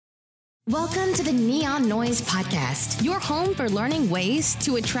Welcome to the Neon Noise Podcast, your home for learning ways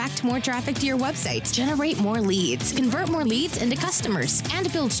to attract more traffic to your website, generate more leads, convert more leads into customers,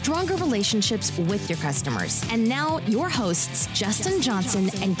 and build stronger relationships with your customers. And now, your hosts, Justin Johnson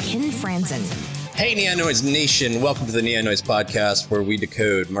and Ken Franzen. Hey, Neon Noise Nation. Welcome to the Neon Noise Podcast, where we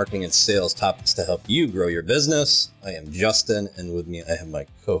decode marketing and sales topics to help you grow your business. I am Justin, and with me, I have my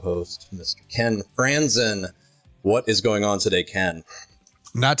co-host, Mr. Ken Franzen. What is going on today, Ken?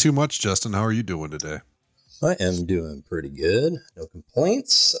 Not too much, Justin. How are you doing today? I am doing pretty good. No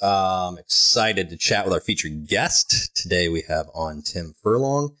complaints. I'm excited to chat with our featured guest. Today we have on Tim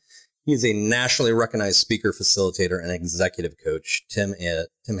Furlong. He is a nationally recognized speaker, facilitator, and executive coach. Tim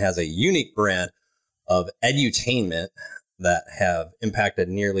has a unique brand of edutainment that have impacted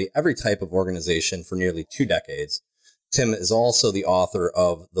nearly every type of organization for nearly 2 decades. Tim is also the author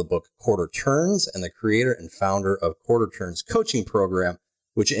of the book Quarter Turns and the creator and founder of Quarter Turns coaching program,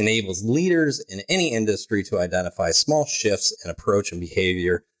 which enables leaders in any industry to identify small shifts in approach and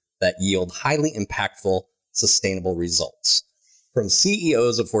behavior that yield highly impactful, sustainable results. From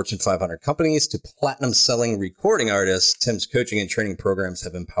CEOs of Fortune 500 companies to platinum-selling recording artists, Tim's coaching and training programs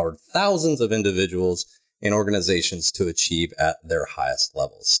have empowered thousands of individuals and organizations to achieve at their highest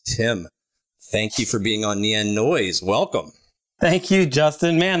levels. Tim, thank you for being on Neon Noise. Welcome. Thank you,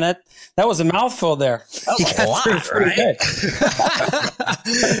 Justin. Man, that was a mouthful there. That was a lot, right?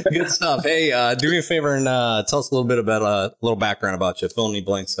 Good stuff. Hey, do me a favor and tell us a little bit about a little background about you. Fill in any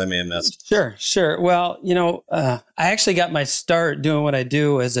blanks I may have missed. Sure. Well, I actually got my start doing what I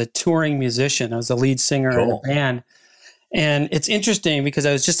do as a touring musician. I was a lead singer in a band. And it's interesting because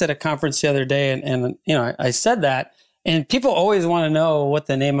I was just at a conference the other day and I said that. And people always want to know what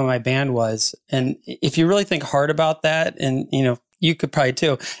the name of my band was. And if you really think hard about that, and, you could probably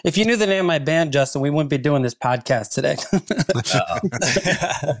too. If you knew the name of my band, Justin, we wouldn't be doing this podcast today.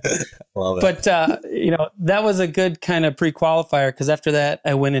 Love it. But, that was a good kind of pre-qualifier because after that,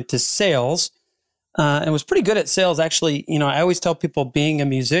 I went into sales and was pretty good at sales. Actually, I always tell people being a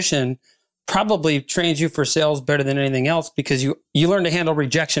musician probably trains you for sales better than anything else because you learn to handle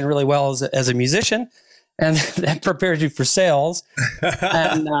rejection really well as a musician. And that prepares you for sales.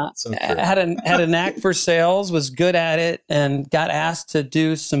 And had a knack for sales, was good at it, and got asked to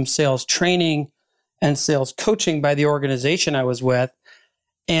do some sales training and sales coaching by the organization I was with,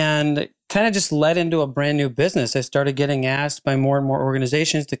 and kind of just led into a brand new business. I started getting asked by more and more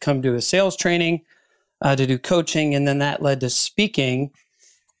organizations to come do a sales training, to do coaching, and then that led to speaking.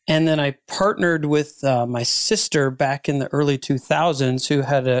 And then I partnered with my sister back in the early 2000s who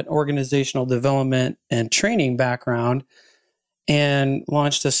had an organizational development and training background and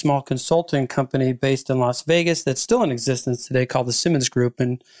launched a small consulting company based in Las Vegas that's still in existence today called the Simmons Group.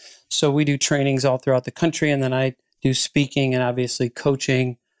 And so we do trainings all throughout the country. And then I do speaking and obviously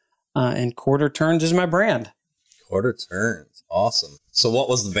coaching, and Quarter Turns is my brand. Quarter Turns. Awesome. So what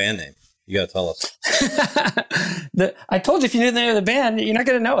was the band name? You got to tell us. I told you if you knew the name of the band, you're not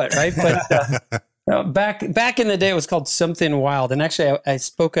going to know it, right? But back in the day, it was called Something Wild. And actually, I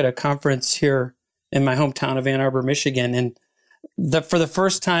spoke at a conference here in my hometown of Ann Arbor, Michigan. And for the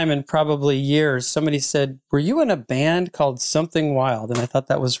first time in probably years, somebody said, "Were you in a band called Something Wild?" And I thought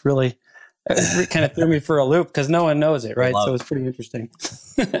that was really kind of threw me for a loop because no one knows it, right? So it was pretty interesting.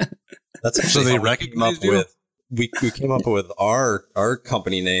 That's so they recognized you? We came up with our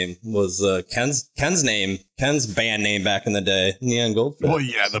company name was Ken's band name back in the day, Neon Goldfish. Well,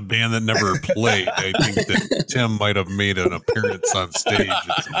 yeah, the band that never played. I think that Tim might have made an appearance on stage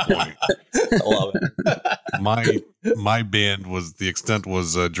at some point. I love it. My band was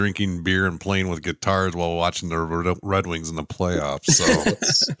drinking beer and playing with guitars while watching the Red Wings in the playoffs. So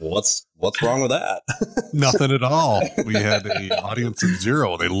what's wrong with that? Nothing at all. We had an audience of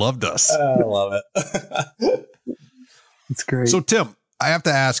 0. They loved us. I love it. It's great. So, Tim, I have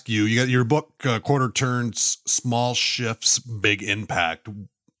to ask you, you got your book, Quarter Turns, Small Shifts, Big Impact.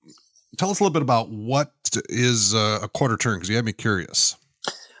 Tell us a little bit about what is a quarter turn, because you had me curious.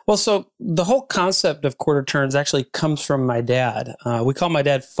 Well, so the whole concept of quarter turns actually comes from my dad. We call my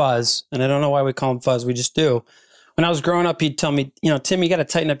dad Fuzz, and I don't know why we call him Fuzz. We just do. When I was growing up, he'd tell me, Tim, you got to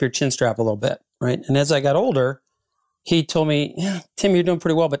tighten up your chin strap a little bit, right? And as I got older, he told me, Tim, you're doing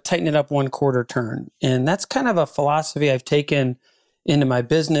pretty well, but tighten it up 1 quarter turn. And that's kind of a philosophy I've taken into my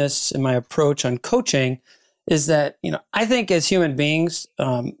business and my approach on coaching is that, I think as human beings,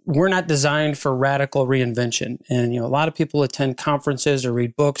 we're not designed for radical reinvention. And, a lot of people attend conferences or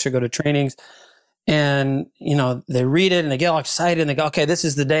read books or go to trainings, And, they read it and they get all excited and they go, okay, this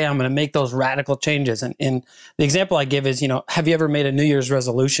is the day I'm going to make those radical changes. And the example I give is, have you ever made a New Year's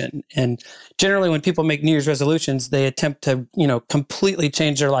resolution? And generally when people make New Year's resolutions, they attempt to, completely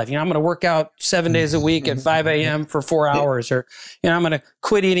change their life. I'm going to work out 7 days a week at 5 a.m. for 4 hours, or, I'm going to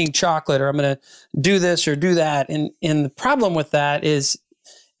quit eating chocolate, or I'm going to do this or do that. And the problem with that is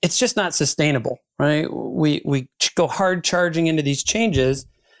it's just not sustainable, right? We go hard charging into these changes.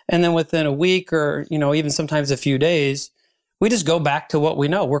 And then within a week or, even sometimes a few days, we just go back to what we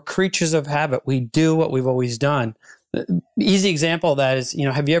know. We're creatures of habit. We do what we've always done. The easy example of that is,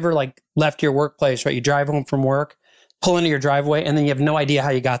 have you ever left your workplace, right? You drive home from work, pull into your driveway, and then you have no idea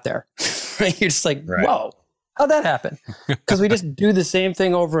how you got there. Right? You're just like, right. Whoa, how'd that happen? Because we just do the same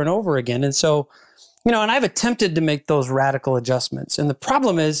thing over and over again. And so, and I've attempted to make those radical adjustments. And the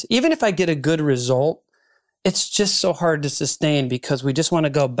problem is, even if I get a good result, it's just so hard to sustain because we just want to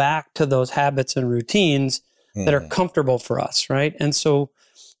go back to those habits and routines that are comfortable for us, right? And so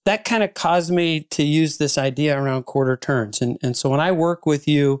that kind of caused me to use this idea around quarter turns. And so when I work with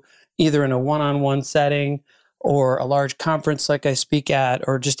you, either in a one-on-one setting or a large conference like I speak at,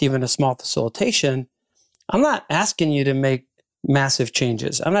 or just even a small facilitation, I'm not asking you to make massive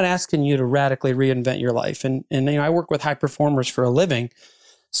changes. I'm not asking you to radically reinvent your life. And I work with high performers for a living.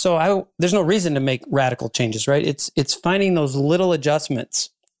 So there's no reason to make radical changes, right? It's finding those little adjustments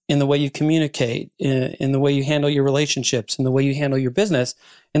in the way you communicate, in the way you handle your relationships, in the way you handle your business,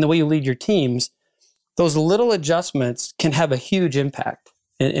 in the way you lead your teams. Those little adjustments can have a huge impact.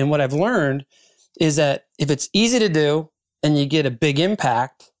 And what I've learned is that if it's easy to do and you get a big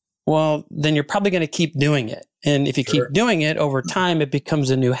impact, well, then you're probably going to keep doing it. And if you keep doing it over time, it becomes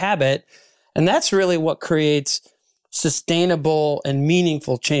a new habit. And that's really what creates sustainable and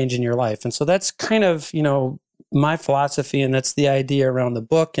meaningful change in your life. And so that's kind of, my philosophy, and that's the idea around the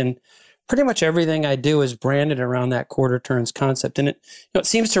book. And pretty much everything I do is branded around that quarter turns concept. And it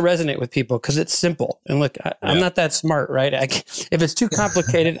seems to resonate with people because it's simple. And look, I'm not that smart, right? If it's too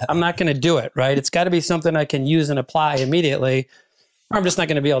complicated, I'm not going to do it, right? It's got to be something I can use and apply immediately, or I'm just not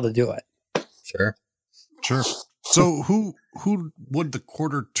going to be able to do it. Sure. So who would the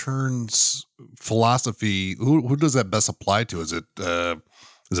quarter turns philosophy, who does that best apply to? Is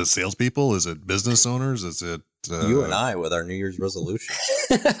it salespeople? Is it business owners? Is it you and I with our New Year's resolution?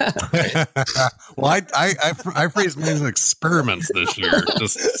 Well, I phrased mine as experiments this year,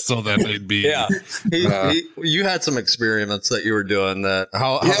 just so that they'd be. Yeah, you had some experiments that you were doing.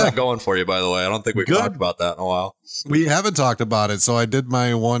 How's that going for you? By the way, I don't think we've talked about that in a while. We haven't talked about it. So I did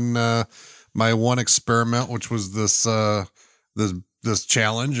my one experiment, which was this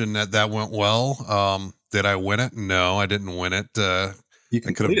challenge, and that went well. Did I win it? No, I didn't win it. You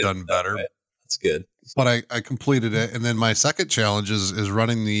could have done better. Right. That's good. But I completed it, and then my second challenge is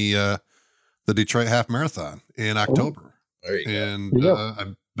running the Detroit Half Marathon in October. There you go. And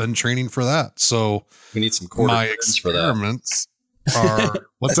I've been training for that. So we need some quarter my turns for that. Experiments are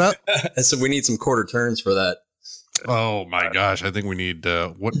what's that? So we need some quarter turns for that. Oh my gosh! I think we need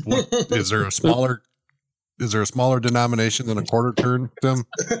what is there a smaller denomination than a quarter turn, Tim?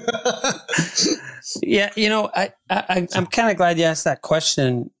 Yeah, I'm kind of glad you asked that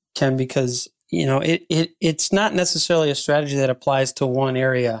question, Ken, because it's not necessarily a strategy that applies to one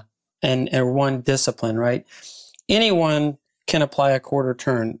area or one discipline, right? Anyone can apply a quarter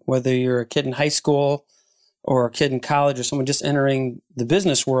turn, whether you're a kid in high school or a kid in college or someone just entering the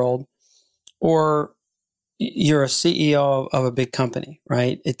business world, or you're a CEO of a big company,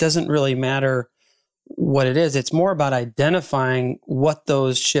 right? It doesn't really matter what it is. It's more about identifying what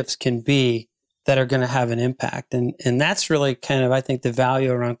those shifts can be that are going to have an impact. And that's really kind of, I think, the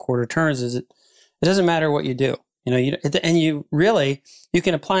value around quarter turns is it doesn't matter what you do. And you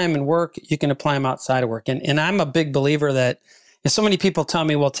can apply them in work, you can apply them outside of work. And I'm a big believer that if so many people tell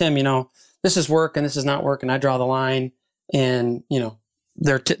me, well, Tim, this is work and this is not work, and I draw the line, and,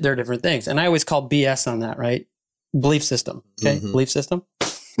 they're different things. And I always call BS on that, right? Belief system. Okay. Mm-hmm. Belief system.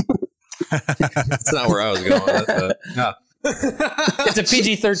 That's not where I was going with it. No. It's a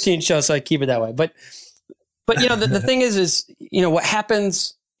PG-13 show, so I keep it that way. But the thing is, what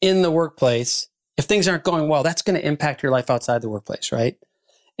happens in the workplace, if things aren't going well, that's going to impact your life outside the workplace, right?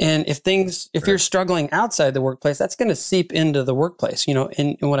 And if you're struggling outside the workplace, that's going to seep into the workplace,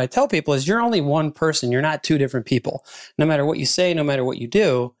 and what I tell people is you're only one person. You're not two different people. No matter what you say, no matter what you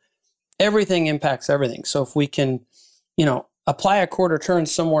do, everything impacts everything. So if we can, apply a quarter turn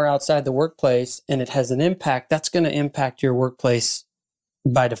somewhere outside the workplace and it has an impact, that's going to impact your workplace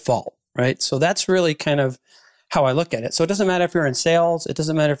by default, right? So that's really kind of how I look at it. So it doesn't matter if you're in sales, it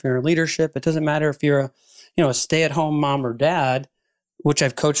doesn't matter if you're in leadership, it doesn't matter if you're a stay-at-home mom or dad, which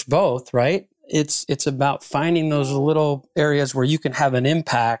I've coached both, right? It's about finding those little areas where you can have an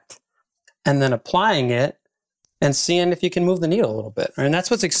impact and then applying it and seeing if you can move the needle a little bit. And that's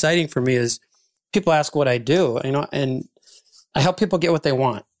what's exciting for me is people ask what I do, and I help people get what they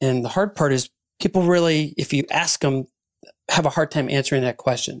want. And the hard part is people really, if you ask them, have a hard time answering that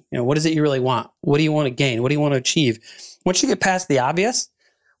question. What is it you really want? What do you want to gain? What do you want to achieve? Once you get past the obvious,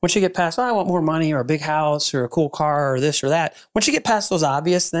 once you get past, I want more money or a big house or a cool car or this or that. Once you get past those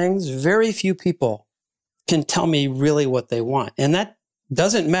obvious things, very few people can tell me really what they want. And that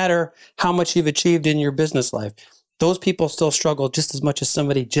doesn't matter how much you've achieved in your business life. Those people still struggle just as much as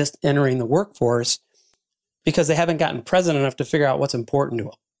somebody just entering the workforce because they haven't gotten present enough to figure out what's important to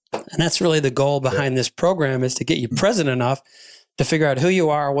them. And that's really the goal behind this program, is to get you present enough to figure out who you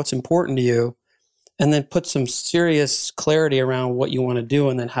are, what's important to you, and then put some serious clarity around what you want to do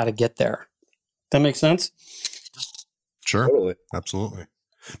and then how to get there. That makes sense? Sure. Totally. Absolutely.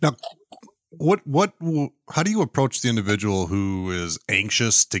 Now, how do you approach the individual who is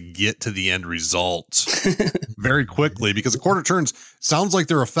anxious to get to the end result very quickly? Because a quarter turns sounds like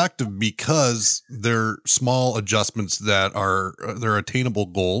they're effective because they're small adjustments that they're attainable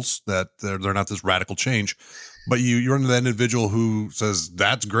goals, that they're not this radical change. But you run into that individual who says,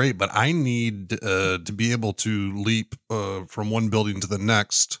 that's great, but I need to be able to leap from one building to the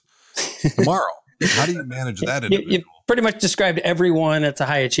next tomorrow. How do you manage that individual? You pretty much described everyone that's a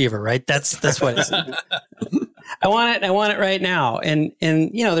high achiever, right? That's what it's. I want it right now. And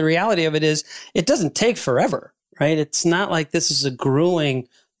the reality of it is it doesn't take forever, right? It's not like this is a grueling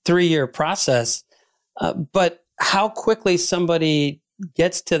 3-year process, but how quickly somebody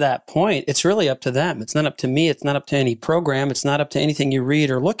gets to that point, it's really up to them. It's not up to me. It's not up to any program. It's not up to anything you read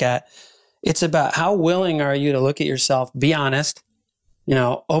or look at. It's about how willing are you to look at yourself, be honest,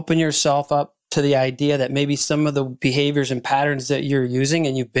 open yourself up to the idea that maybe some of the behaviors and patterns that you're using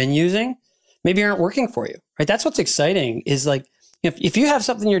and you've been using maybe aren't working for you, right? That's what's exciting is like, if you have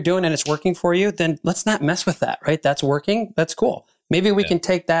something you're doing and it's working for you, then let's not mess with that, right? That's working. That's cool. Maybe we can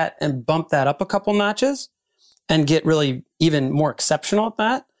take that and bump that up a couple notches and get really even more exceptional at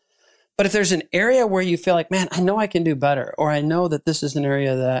that. But if there's an area where you feel like, man, I know I can do better, or I know that this is an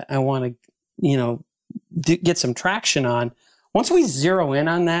area that I want to, get some traction on, once we zero in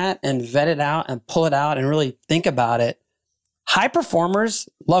on that and vet it out and pull it out and really think about it, high performers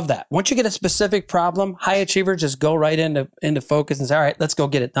love that. Once you get a specific problem, high achievers just go right into focus and say, all right, let's go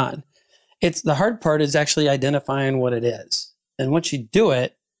get it done. The hard part is actually identifying what it is. And once you do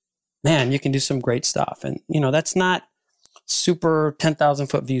it, man, you can do some great stuff. And, that's not super 10,000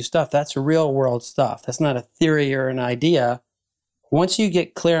 foot view stuff. That's real world stuff. That's not a theory or an idea. Once you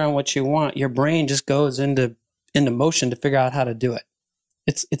get clear on what you want, your brain just goes into motion to figure out how to do it.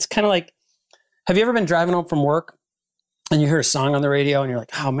 It's kind of like, have you ever been driving home from work and you hear a song on the radio and you're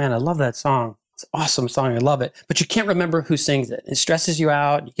like, oh man, I love that song. It's an awesome song. I love it. But you can't remember who sings it. It stresses you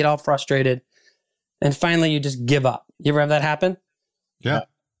out. You get all frustrated. And finally you just give up. You ever have that happen? Yeah.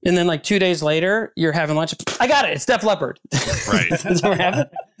 And then like 2 days later, you're having lunch. I got it. It's Def Leppard. Right. Does that ever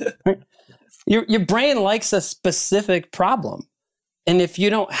happen? Your brain likes a specific problem. And if you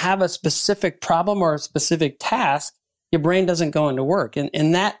don't have a specific problem or a specific task, your brain doesn't go into work.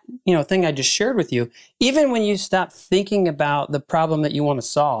 And that, thing I just shared with you, even when you stop thinking about the problem that you want to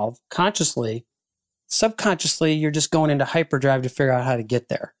solve consciously, subconsciously, you're just going into hyperdrive to figure out how to get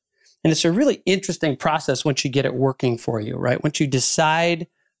there. And it's a really interesting process once you get it working for you, right? Once you decide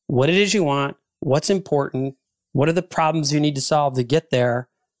what it is you want, what's important, what are the problems you need to solve to get there,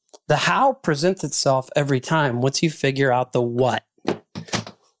 the how presents itself every time once you figure out the what.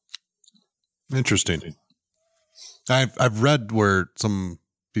 Interesting. I've read where some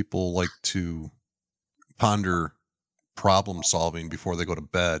people like to ponder problem solving before they go to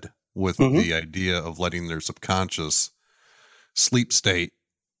bed with the idea of letting their subconscious sleep state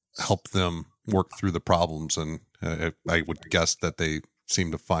help them work through the problems. And I would guess that they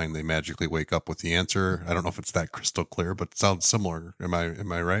seem to find they magically wake up with the answer. I don't know if it's that crystal clear, but it sounds similar. Am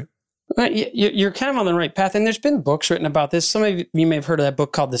I right? You're kind of on the right path. And there's been books written about this. Some of you may have heard of that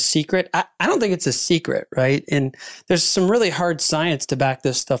book called The Secret. I don't think it's a secret, right? And there's some really hard science to back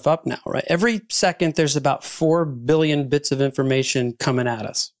this stuff up now, right? Every second, there's about 4 billion bits of information coming at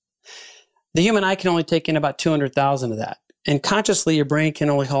us. The human eye can only take in about 200,000 of that. And consciously, your brain can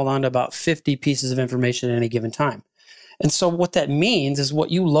only hold on to about 50 pieces of information at any given time. And so what that means is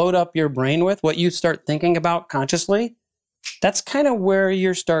what you load up your brain with, what you start thinking about consciously, that's kind of where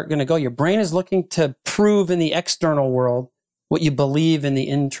you start going to go. Your brain is looking to prove in the external world what you believe in the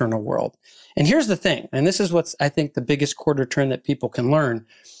internal world. And here's the thing, and this is what's, I think, the biggest quarter turn that people can learn,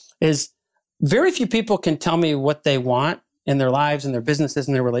 is very few people can tell me what they want in their lives and their businesses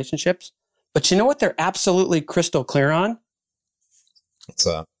and their relationships. But you know what they're absolutely crystal clear on? What's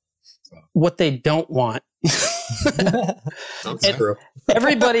up? What they don't want. That's true.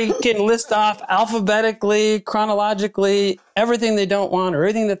 Everybody can list off alphabetically, chronologically, everything they don't want, or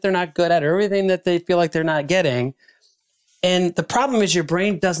everything that they're not good at, or everything that they feel like they're not getting. And the problem is your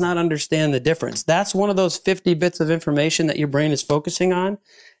brain does not understand the difference. That's one of those 50 bits of information that your brain is focusing on.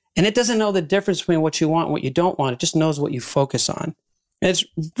 And it doesn't know the difference between what you want and what you don't want. It just knows what you focus on. And it's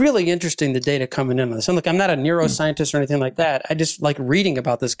really interesting, the data coming in on this. And look, I'm not a neuroscientist or anything like that. I just like reading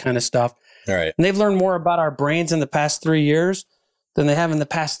about this kind of stuff. All right. And they've learned more about our brains in the past 3 years than they have in the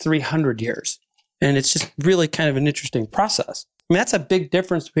past 300 years. And it's just really kind of an interesting process. I mean, that's a big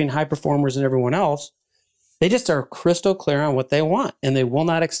difference between high performers and everyone else. They just are crystal clear on what they want, and they will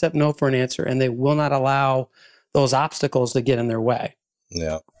not accept no for an answer, and they will not allow those obstacles to get in their way.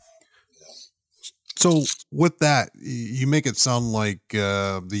 Yeah. So with that, you make it sound like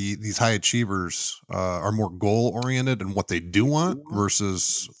these high achievers are more goal oriented and what they do want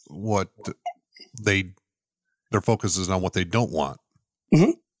versus what their focus is on what they don't want.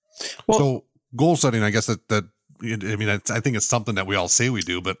 Mm-hmm. Well, so goal setting, I guess I think it's something that we all say we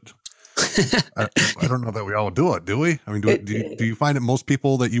do, but I don't know that we all do it. Do we? I mean, do you find that most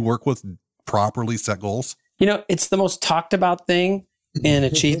people that you work with properly set goals? You know, it's the most talked about thing in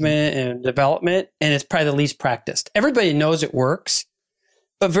achievement and development, and it's probably the least practiced. Everybody knows it works,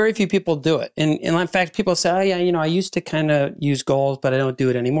 but very few people do it. And in fact, people say, oh yeah, you know, I used to kind of use goals, but I don't do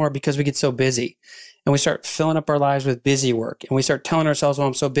it anymore because we get so busy. And we start filling up our lives with busy work. And we start telling ourselves, oh,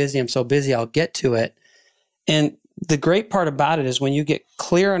 I'm so busy, I'll get to it. And the great part about it is when you get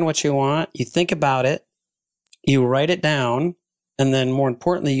clear on what you want, you think about it, you write it down, and then more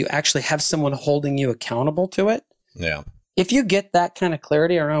importantly, you actually have someone holding you accountable to it. Yeah. If you get that kind of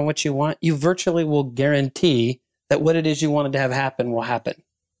clarity around what you want, you virtually will guarantee that what it is you wanted to have happen will happen,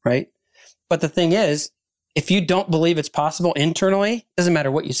 right? But the thing is, if you don't believe it's possible internally, doesn't matter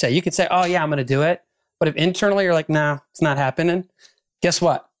what you say. You could say, oh yeah, I'm going to do it. But if internally you're like, nah, it's not happening, guess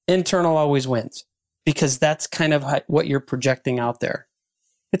what? Internal always wins, because that's kind of what you're projecting out there.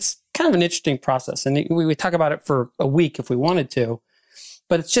 It's kind of an interesting process. And we talk about it for a week if we wanted to,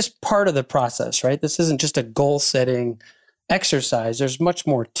 but it's just part of the process, right? This isn't just a goal setting exercise. There's much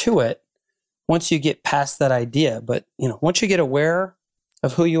more to it once you get past that idea. But, you know, once you get aware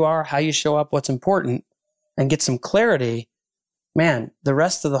of who you are, how you show up, what's important, and get some clarity, man, the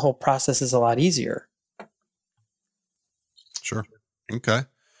rest of the whole process is a lot easier. Sure. Okay.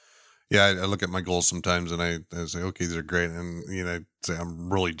 Yeah, I look at my goals sometimes and I say, okay, these are great. And, you know, I say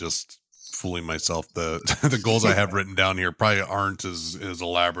I'm really just fooling myself. The goals I have written down here probably aren't as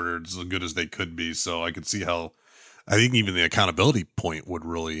elaborate or as good as they could be. So I could see how I think even the accountability point would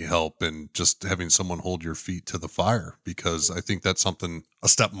really help, and just having someone hold your feet to the fire, because I think that's something, a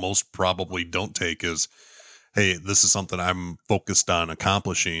step most probably don't take is, hey, this is something I'm focused on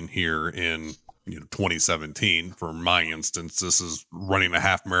accomplishing here in 2017. For my instance, this is running a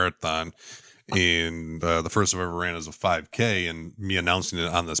half marathon, and the first I've ever ran is a 5K, and me announcing it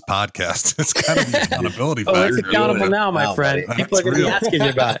on this podcast, it's kind of the accountability factor. It's accountable now, my friend. People are going to be asking you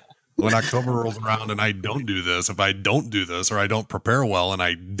about it. When October rolls around and I don't do this, if I don't do this or I don't prepare well and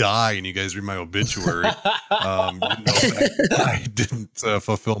I die and you guys read my obituary, I didn't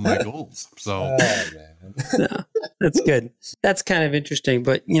fulfill my goals. So no, that's good. That's kind of interesting.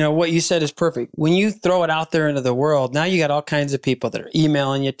 But what you said is perfect. When you throw it out there into the world, now you got all kinds of people that are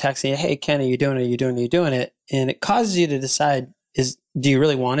emailing you, texting you, hey, Ken, are you doing it? Are you doing it? Are you doing it? And it causes you to decide, do you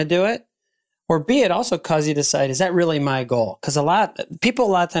really want to do it? Or B, it also causes you to decide, is that really my goal? Because a lot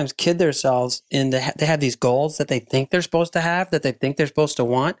of times kid themselves and they have these goals that they think they're supposed to have, that they think they're supposed to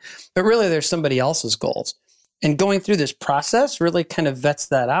want, but really they're somebody else's goals. And going through this process really kind of vets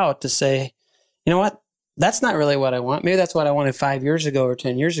that out to say, you know what, that's not really what I want. Maybe that's what I wanted 5 years ago or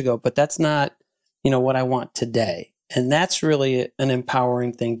 10 years ago, but that's not, what I want today. And that's really an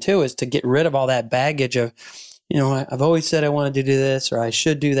empowering thing too, is to get rid of all that baggage of, I've always said I wanted to do this, or I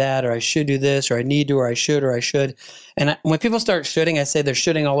should do that, or I should do this, or I need to, or I should. And when people start shoulding, I say they're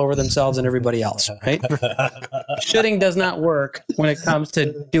shoulding all over themselves and everybody else, right? Shoulding does not work when it comes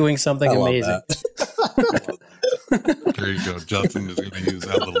to doing something amazing. There you go. Justin is going to use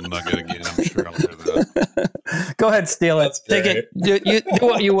that little nugget again. I'm sure I'll hear that. Go ahead, steal it. Take it. Do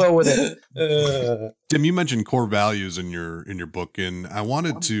what you will with it. Tim, you mentioned core values in your book, and I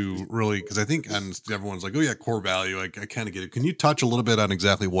wanted to really, because I think everyone's like, oh yeah, core value. I kind of get it. Can you touch a little bit on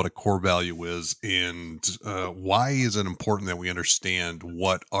exactly what a core value is, and why is it important that we understand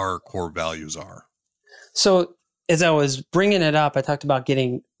what our core values are? So as I was bringing it up, I talked about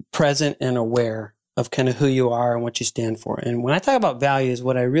getting present and aware of kind of who you are and what you stand for. And when I talk about values,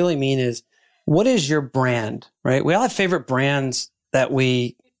 what I really mean is what is your brand, right? We all have favorite brands that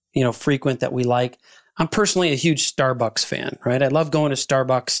we, frequent, that we like. I'm personally a huge Starbucks fan, right? I love going to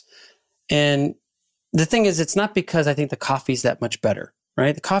Starbucks. And the thing is, it's not because I think the coffee's that much better,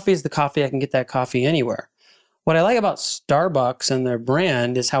 right? The coffee is the coffee. I can get that coffee anywhere. What I like about Starbucks and their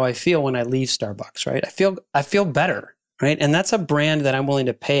brand is how I feel when I leave Starbucks, right? I feel better, right? And that's a brand that I'm willing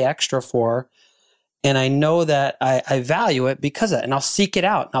to pay extra for. And I know that I value it because of it. And I'll seek it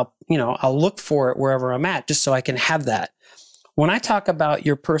out. And I'll look for it wherever I'm at, just so I can have that. When I talk about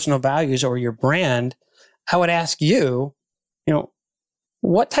your personal values or your brand, I would ask you,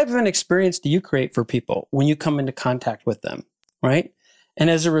 what type of an experience do you create for people when you come into contact with them, right? And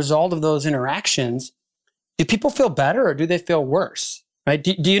as a result of those interactions, do people feel better or do they feel worse, right?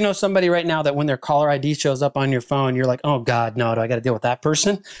 Do you know somebody right now that when their caller ID shows up on your phone, you're like, oh God, no, do I got to deal with that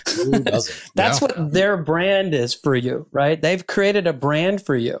person? Who doesn't? That's what their brand is for you, right? They've created a brand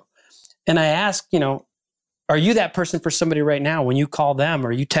for you. And I ask, are you that person for somebody right now when you call them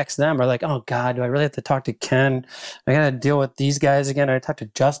or you text them or like, oh God, do I really have to talk to Ken? I got to deal with these guys again. I talk to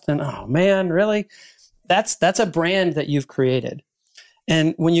Justin. Oh man, really? That's a brand that you've created.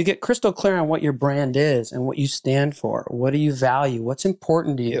 And when you get crystal clear on what your brand is and what you stand for, what do you value, what's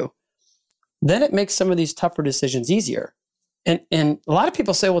important to you, then it makes some of these tougher decisions easier. And a lot of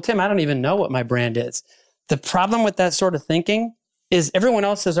people say, well, Tim, I don't even know what my brand is. The problem with that sort of thinking is everyone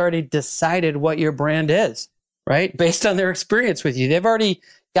else has already decided what your brand is, right? Based on their experience with you. They've already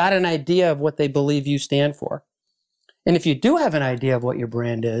got an idea of what they believe you stand for. And if you do have an idea of what your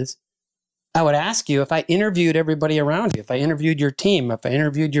brand is, I would ask you, if I interviewed everybody around you, if I interviewed your team, if I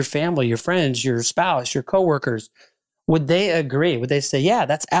interviewed your family, your friends, your spouse, your coworkers, would they agree? Would they say, yeah,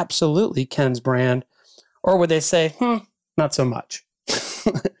 that's absolutely Ken's brand? Or would they say, not so much,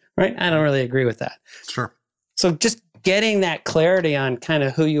 right? I don't really agree with that. Sure. So just getting that clarity on kind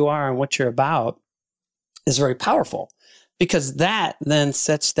of who you are and what you're about is very powerful, because that then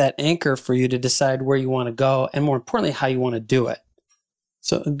sets that anchor for you to decide where you want to go and, more importantly, how you want to do it.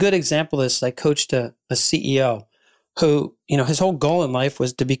 So a good example of this, I coached a CEO who, his whole goal in life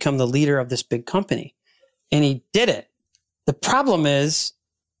was to become the leader of this big company. And he did it. The problem is,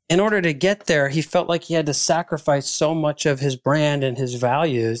 in order to get there, he felt like he had to sacrifice so much of his brand and his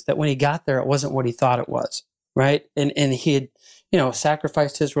values that when he got there, it wasn't what he thought it was, right? And he had,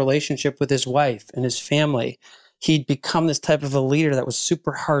 sacrificed his relationship with his wife and his family. He'd become this type of a leader that was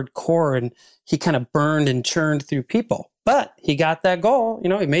super hardcore, and he kind of burned and churned through people. But he got that goal, he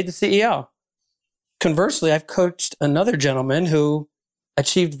made the CEO. Conversely, I've coached another gentleman who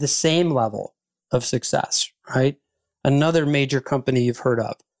achieved the same level of success, right? Another major company you've heard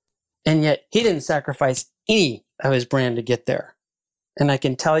of. And yet he didn't sacrifice any of his brand to get there. And I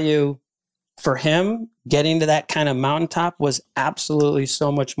can tell you, for him, getting to that kind of mountaintop was absolutely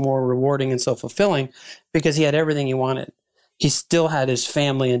so much more rewarding and so fulfilling, because he had everything he wanted. He still had his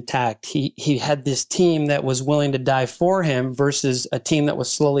family intact. He had this team that was willing to die for him versus a team that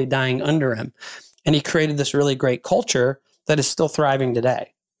was slowly dying under him. And he created this really great culture that is still thriving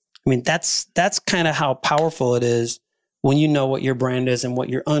today. I mean, that's kind of how powerful it is when you know what your brand is and what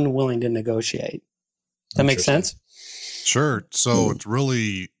you're unwilling to negotiate. That makes sense? Sure. So it's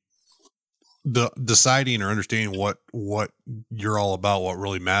really the deciding or understanding what you're all about, what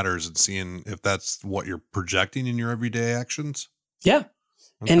really matters, and seeing if that's what you're projecting in your everyday actions. Yeah.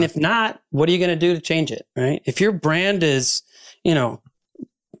 Okay. And if not, what are you going to do to change it? Right. If your brand is,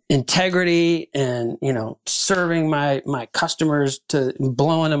 integrity and, serving my customers to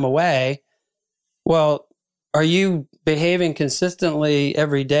blowing them away, well, are you behaving consistently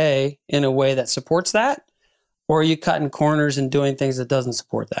every day in a way that supports that? Or are you cutting corners and doing things that doesn't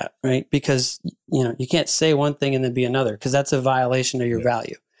support that, right? Because, you can't say one thing and then be another, because that's a violation of your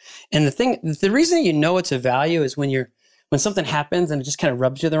value. And the reason it's a value is when something happens and it just kind of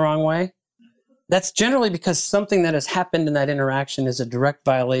rubs you the wrong way, that's generally because something that has happened in that interaction is a direct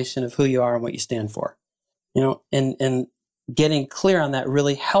violation of who you are and what you stand for. And getting clear on that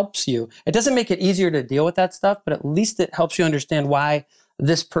really helps you. It doesn't make it easier to deal with that stuff, but at least it helps you understand why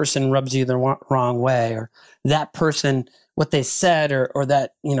this person rubs you the wrong way, or that person, what they said, or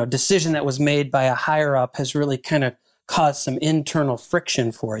that, decision that was made by a higher up has really kind of caused some internal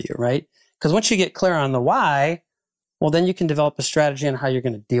friction for you, right? Because once you get clear on the why, well, then you can develop a strategy on how you're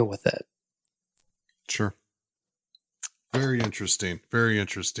going to deal with it. Sure. Very interesting. Very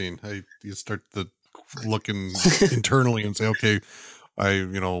interesting. You start looking internally and say, okay,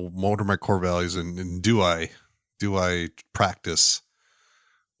 what are my core values, and do I practice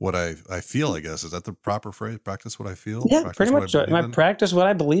what I feel, I guess. Is that the proper phrase? Practice what I feel? Yeah, practice pretty much. I practice what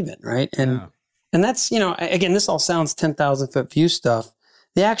I believe in, right? And that's, again, this all sounds 10,000 foot view stuff.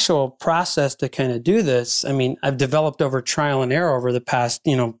 the actual process to kind of do this, I mean, I've developed over trial and error over the past,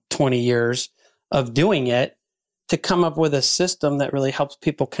 20 years of doing it to come up with a system that really helps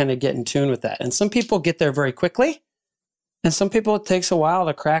people kind of get in tune with that. And some people get there very quickly. And some people, it takes a while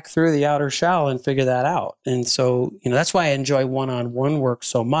to crack through the outer shell and figure that out. And so, that's why I enjoy one-on-one work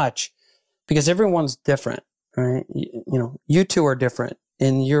so much, because everyone's different, right? You two are different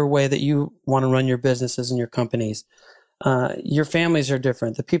in your way that you want to run your businesses and your companies. Your families are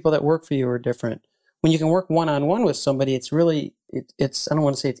different. The people that work for you are different. When you can work one-on-one with somebody, it's really, it's I don't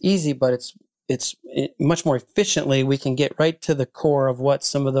want to say it's easy, but it's much more efficiently. We can get right to the core of what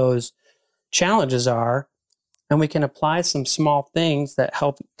some of those challenges are. And we can apply some small things that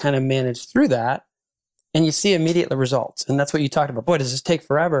help kind of manage through that. And you see immediate results. And that's what you talked about. Boy, does this take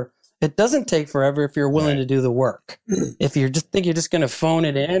forever? It doesn't take forever if you're willing to do the work. If you just think you're just going to phone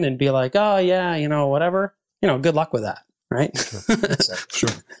it in and be like, oh, yeah, whatever, good luck with that. Right? Sure.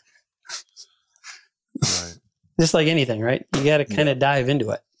 Right. Just like anything, right? You got to kind of dive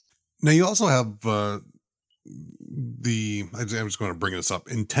into it. Now, you also have I was going to bring this up,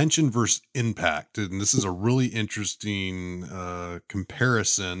 intention versus impact. And this is a really interesting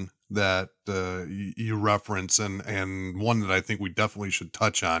comparison that you reference and one that I think we definitely should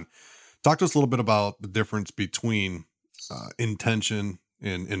touch on. Talk to us a little bit about the difference between intention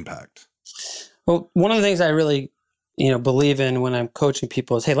and impact. Well, one of the things I really, believe in when I'm coaching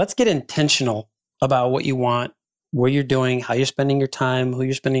people is, hey, let's get intentional about what you want, what you're doing, how you're spending your time, who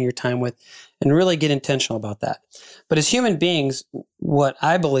you're spending your time with, and really get intentional about that. But as human beings, what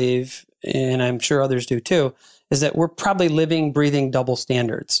I believe, and I'm sure others do too, is that we're probably living, breathing double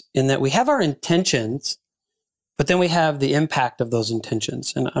standards in that we have our intentions, but then we have the impact of those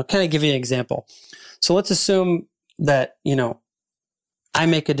intentions. And I'll kind of give you an example. So let's assume that, I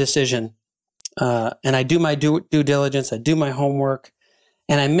make a decision and I do my due diligence, I do my homework,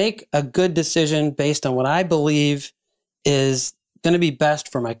 and I make a good decision based on what I believe is going to be best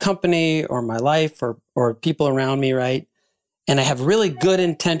for my company or my life or people around me, right? And I have really good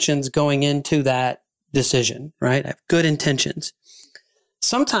intentions going into that decision, right? I have good intentions.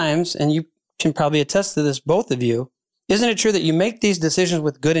 Sometimes, and you can probably attest to this, both of you, isn't it true that you make these decisions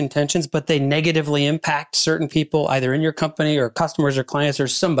with good intentions, but they negatively impact certain people, either in your company or customers or clients or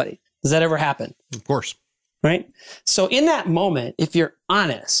somebody? Does that ever happen? Of course. Right? So in that moment, if you're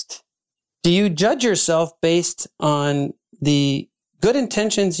honest, do you judge yourself based on the good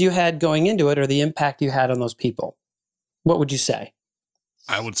intentions you had going into it or the impact you had on those people? What would you say?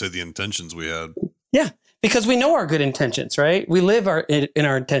 I would say the intentions we had. Yeah, because we know our good intentions, right? We live in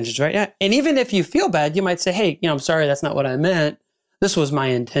our intentions, right? Yeah. And even if you feel bad, you might say, hey, I'm sorry, that's not what I meant. This was my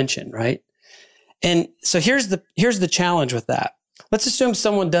intention, right? And so here's the challenge with that. Let's assume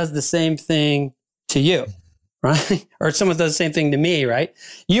someone does the same thing to you, right? Or someone does the same thing to me, right?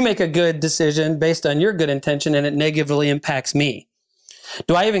 You make a good decision based on your good intention and it negatively impacts me.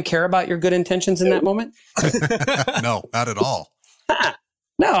 Do I even care about your good intentions in that moment? No, not at all.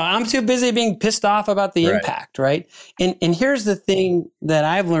 No, I'm too busy being pissed off about the impact, right? And here's the thing that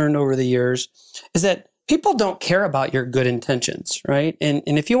I've learned over the years is that people don't care about your good intentions, right? And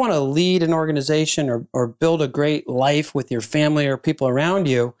if you want to lead an organization or build a great life with your family or people around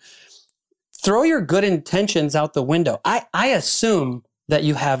you, throw your good intentions out the window. I assume that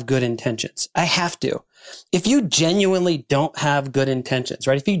you have good intentions. I have to. If you genuinely don't have good intentions,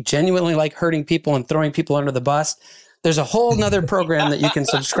 right? If you genuinely like hurting people and throwing people under the bus, there's a whole nother program that you can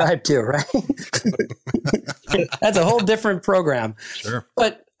subscribe to, right? That's a whole different program. Sure.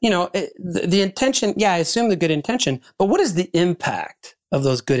 But, the intention, I assume the good intention, but what is the impact of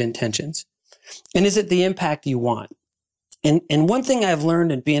those good intentions? And is it the impact you want? And one thing I've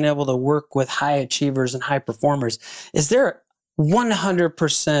learned in being able to work with high achievers and high performers is they're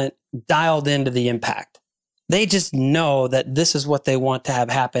 100% dialed into the impact. They just know that this is what they want to have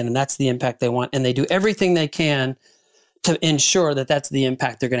happen, and that's the impact they want, and they do everything they can to ensure that that's the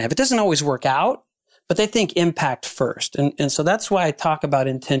impact they're going to have. It doesn't always work out, but they think impact first. And so that's why I talk about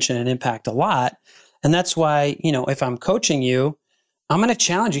intention and impact a lot. And that's why, if I'm coaching you, I'm going to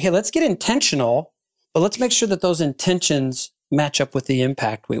challenge you. Hey, let's get intentional, but let's make sure that those intentions match up with the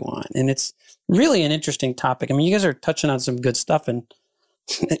impact we want. And it's really an interesting topic. I mean, you guys are touching on some good stuff. And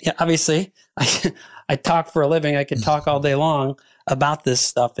obviously, I talk for a living. I could talk all day long about this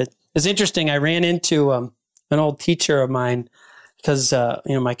stuff. It's interesting. I ran into an old teacher of mine because,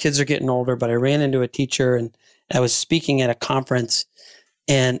 my kids are getting older, but I ran into a teacher and I was speaking at a conference.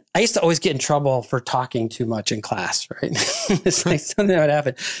 And I used to always get in trouble for talking too much in class, right? It's like something that would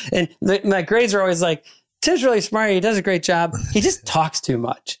happen. And my grades are always like, Tim's really smart. He does a great job. He just talks too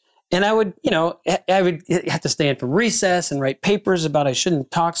much. And I would, I would have to stay in from recess and write papers about I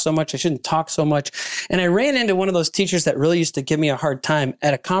shouldn't talk so much. And I ran into one of those teachers that really used to give me a hard time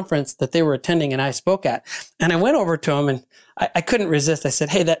at a conference that they were attending and I spoke at. And I went over to him and I couldn't resist. I said,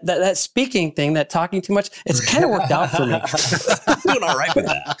 hey, that speaking thing, that talking too much, it's kind of worked out for me. I'm doing all right with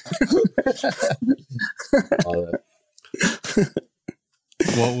that.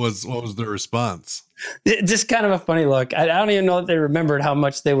 What was the response? Just kind of a funny look. I don't even know if they remembered how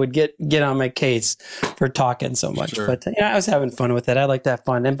much they would get on my case for talking so much. Sure. But I was having fun with it. I like to have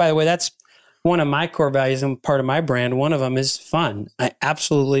fun. And by the way, that's one of my core values and part of my brand. One of them is fun. I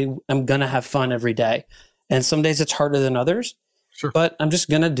absolutely am going to have fun every day. And some days it's harder than others. Sure. But I'm just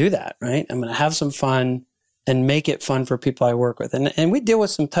going to do that, right? I'm going to have some fun and make it fun for people I work with. And we deal with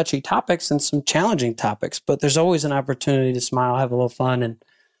some touchy topics and some challenging topics, but there's always an opportunity to smile, have a little fun, and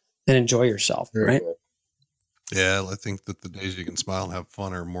enjoy yourself, right? Yeah, I think that the days you can smile and have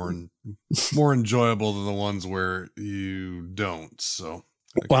fun are more enjoyable than the ones where you don't. So,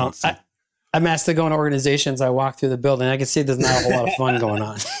 I'm asked to go in organizations. I walk through the building. I can see there's not a whole lot of fun going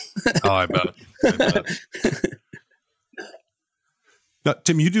on. Oh, I bet. Now,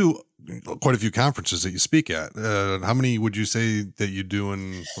 Tim, you do quite a few conferences that you speak at. How many would you say that you do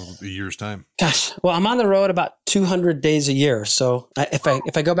in a year's time? Gosh, well, I'm on the road about 200 days a year. So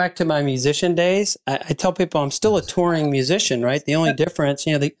if I go back to my musician days, I tell people I'm still a touring musician, right? The only difference,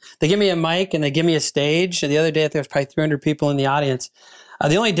 they give me a mic and they give me a stage. The other day, there was probably 300 people in the audience.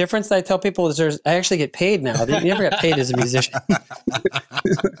 The only difference that I tell people is I actually get paid now. You never got paid as a musician.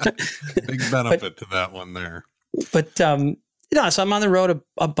 Big benefit to that one there. But, so I'm on the road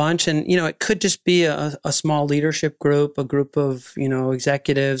a bunch and, it could just be a small leadership group, a group of,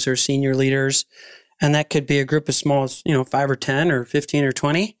 executives or senior leaders. And that could be a group as small as, 5 or 10 or 15 or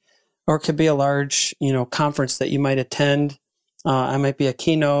 20, or it could be a large, conference that you might attend. I might be a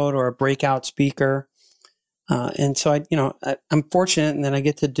keynote or a breakout speaker. And so I'm fortunate and then I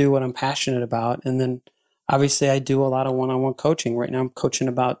get to do what I'm passionate about. And then obviously I do a lot of one-on-one coaching. Right now I'm coaching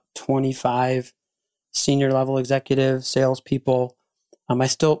about 25 senior level executives, salespeople. I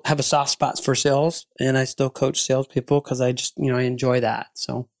still have a soft spot for sales and I still coach salespeople because I just, I enjoy that.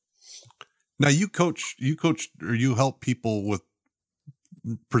 So now you coach or you help people with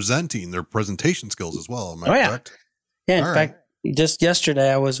presenting their presentation skills as well. Am I correct? Yeah. In fact, just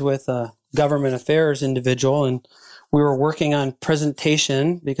yesterday I was with a government affairs individual and we were working on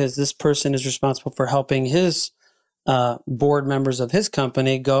presentation because this person is responsible for helping his board members of his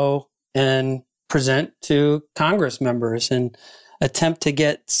company go and present to Congress members and attempt to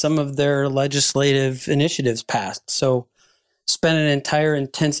get some of their legislative initiatives passed. So spent an entire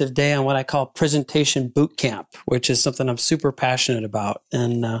intensive day on what I call presentation boot camp, which is something I'm super passionate about.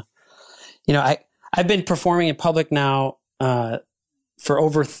 And, I've been performing in public now for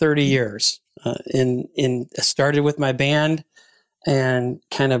over 30 years. Started with my band and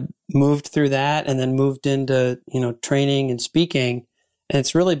kind of moved through that and then moved into, training and speaking. And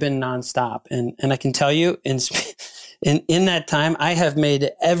it's really been nonstop. And I can tell you in that time, I have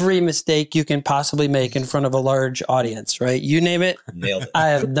made every mistake you can possibly make in front of a large audience, right? You name it, Nailed it. I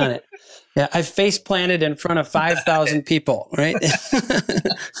have done it. Yeah, I've face planted in front of 5,000 people, right?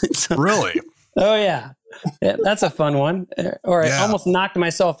 Really? Oh, yeah. Yeah, that's a fun one. Or I almost knocked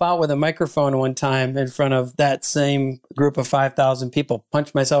myself out with a microphone one time in front of that same group of 5,000 people.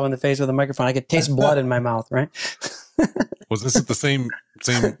 Punched myself in the face with a microphone. I could taste blood in my mouth, right? Was this at the same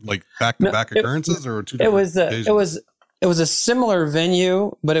like back-to-back occurrences or two different occasions? It was a similar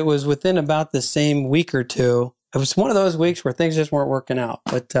venue, but it was within about the same week or two. It was one of those weeks where things just weren't working out.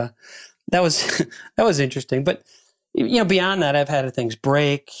 But that was interesting. But beyond that, I've had things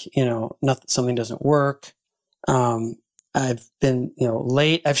break. Something doesn't work. I've been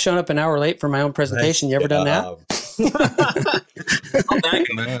late. I've shown up an hour late for my own presentation. You ever done that?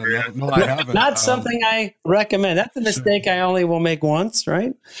 No, I haven't. Not something I recommend. That's a mistake I only will make once,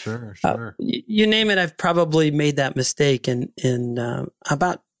 right? Sure. You name it, I've probably made that mistake. And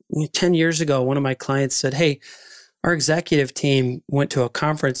about 10 years ago, one of my clients said, hey, our executive team went to a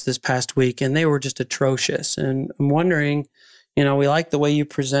conference this past week and they were just atrocious. And I'm wondering, we like the way you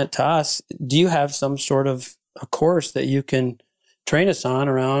present to us. Do you have some sort of a course that you can train us on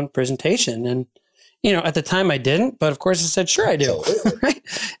around presentation? And at the time I didn't, but of course I said, sure I do. Right?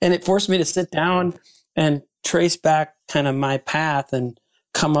 And it forced me to sit down and trace back kind of my path and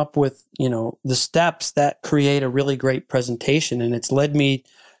come up with, the steps that create a really great presentation. And it's led me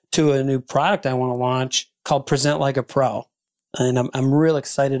to a new product I want to launch called Present Like a Pro. And I'm real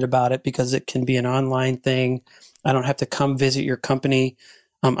excited about it because it can be an online thing. I don't have to come visit your company.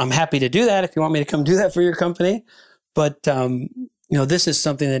 I'm happy to do that if you want me to come do that for your company. But, this is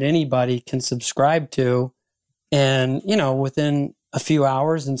something that anybody can subscribe to. And, within a few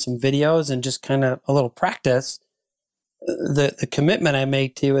hours and some videos and just kind of a little practice, the commitment I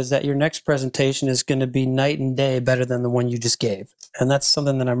make to you is that your next presentation is going to be night and day better than the one you just gave. And that's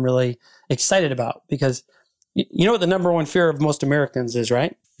something that I'm really excited about, because you know what the number one fear of most Americans is,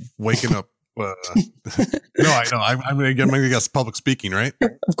 right? Waking up. No, I know. I'm going to guess public speaking, right?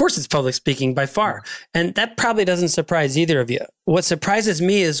 Of course it's public speaking by far. And that probably doesn't surprise either of you. What surprises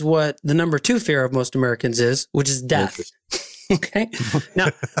me is what the number two fear of most Americans is, which is death. Okay. Now,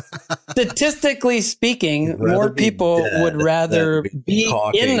 statistically speaking, more people would rather be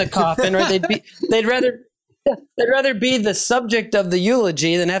in the coffin, right? They'd rather be the subject of the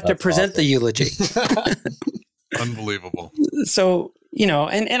eulogy than have to present the eulogy. Unbelievable. So,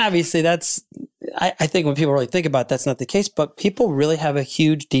 and obviously I think when people really think about it, that's not the case, but people really have a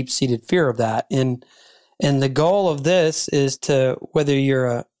huge deep-seated fear of that. And the goal of this is to, whether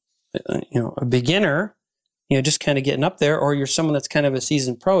you're a beginner, just kind of getting up there, or you're someone that's kind of a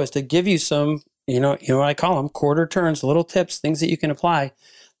seasoned pro, is to give you some, what I call them, quarter turns, little tips, things that you can apply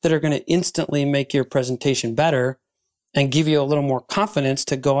that are going to instantly make your presentation better and give you a little more confidence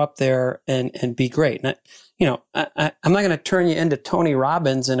to go up there and be great. And I'm not going to turn you into Tony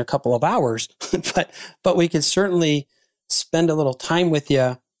Robbins in a couple of hours, but we can certainly spend a little time with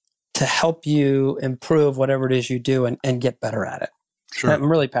you to help you improve whatever it is you do and get better at it. Sure. I'm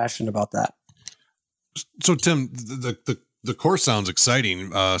really passionate about that. So Tim, the course sounds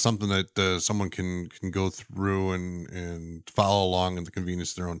exciting. Something that someone can go through and follow along in the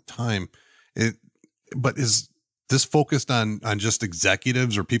convenience of their own time. But is this focused on just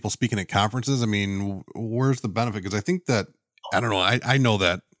executives or people speaking at conferences? I mean, where's the benefit? Because I think that, I don't know, I know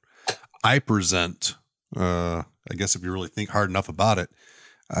that I present, I guess if you really think hard enough about it,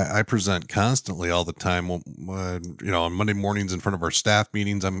 I present constantly all the time. On Monday mornings in front of our staff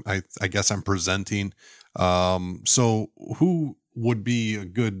meetings, I guess I'm presenting. So who would be a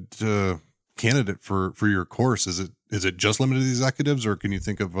good candidate for your course? Is it just limited to executives, or can you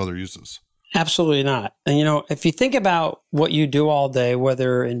think of other uses? Absolutely not. And if you think about what you do all day,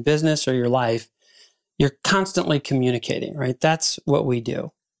 whether in business or your life, you're constantly communicating, right? That's what we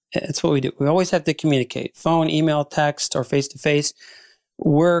do. It's what we do. We always have to communicate. Phone, email, text, or face-to-face.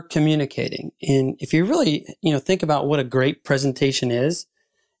 We're communicating. And if you really, think about what a great presentation is,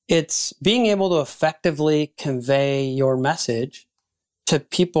 it's being able to effectively convey your message to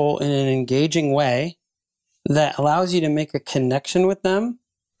people in an engaging way that allows you to make a connection with them.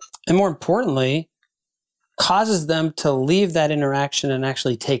 And more importantly, causes them to leave that interaction and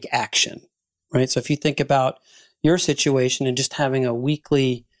actually take action, right? So if you think about your situation and just having a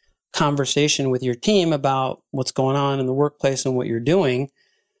weekly conversation with your team about what's going on in the workplace and what you're doing,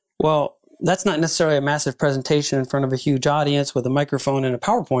 well, that's not necessarily a massive presentation in front of a huge audience with a microphone and a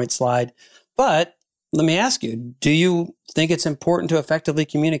PowerPoint slide. But let me ask you, do you think it's important to effectively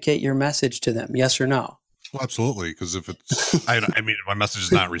communicate your message to them? Yes or no? Well, absolutely. Because if it's, if my message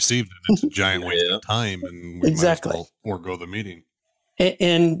is not received, it's a giant waste of time, and we exactly might as well forego the meeting.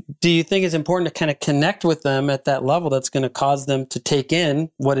 And do you think it's important to kind of connect with them at that level that's going to cause them to take in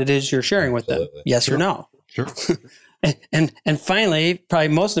what it is you're sharing with them? Yes or no? Sure. And finally, probably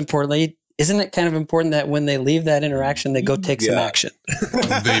most importantly, isn't it kind of important that when they leave that interaction, they go take some action?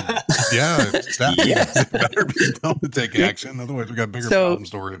 They better be able to take action. Otherwise, we got bigger problems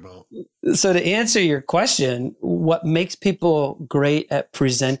to worry about. So to answer your question, what makes people great at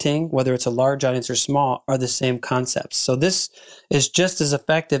presenting, whether it's a large audience or small, are the same concepts. So this is just as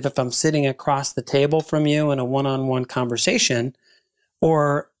effective if I'm sitting across the table from you in a one-on-one conversation,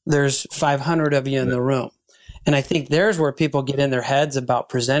 or there's 500 of you in the room. And I think there's where people get in their heads about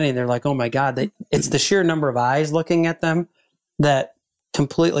presenting. They're like, oh my God, it's the sheer number of eyes looking at them that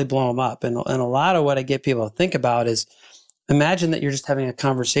completely blow them up. And a lot of what I get people to think about is, imagine that you're just having a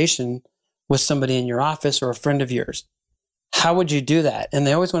conversation with somebody in your office or a friend of yours. How would you do that? And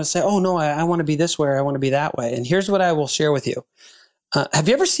they always want to say, oh no, I want to be this way, or I want to be that way. And here's what I will share with you. Have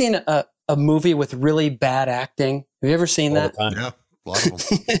you ever seen a movie with really bad acting? Have you ever seen that? Yeah, a lot of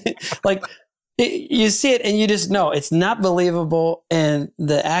them. Like, you see it and you just know it's not believable and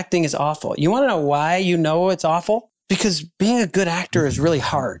the acting is awful. You want to know why you know it's awful? Because being a good actor is really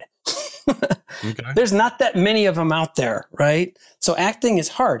hard. Okay. There's not that many of them out there, right? So acting is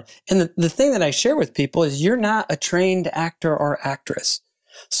hard. And the thing that I share with people is you're not a trained actor or actress.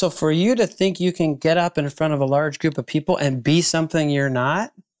 So for you to think you can get up in front of a large group of people and be something you're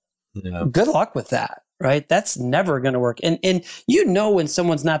not, good luck with that, right? That's never going to work. And when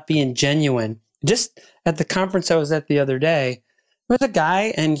someone's not being genuine. Just at the conference I was at the other day, was a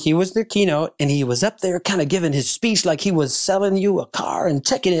guy and he was the keynote and he was up there kind of giving his speech like he was selling you a car and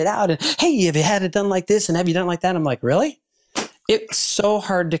checking it out. And, hey, have you had it done like this? And have you done it like that? I'm like, really? It's so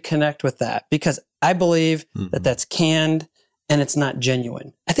hard to connect with that because I believe that that's canned and it's not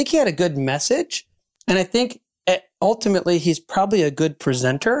genuine. I think he had a good message. And I think ultimately he's probably a good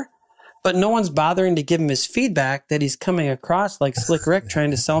presenter, but no one's bothering to give him his feedback that he's coming across like Slick Rick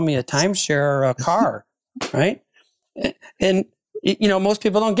trying to sell me a timeshare or a car, right? And, you know, most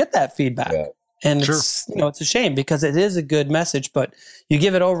people don't get that feedback. Yeah. And it's, you know, it's a shame because it is a good message, but you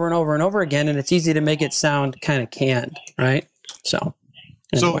give it over and over and over again, and it's easy to make it sound kind of canned, right? So,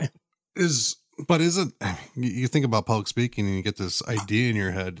 anyway. But isn't, you think about public speaking and you get this idea in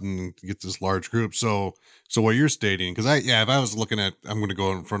your head and you get this large group. So what you're stating, because if I was looking at, I'm going to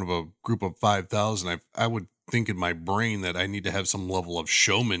go in front of a group of 5,000, I would think in my brain that I need to have some level of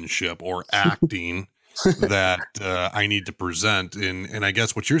showmanship or acting that I need to present. And I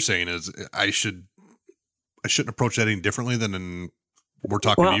guess what you're saying is I shouldn't approach that any differently than we're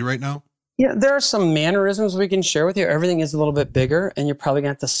talking to you right now. Yeah, there are some mannerisms we can share with you. Everything is a little bit bigger and you're probably going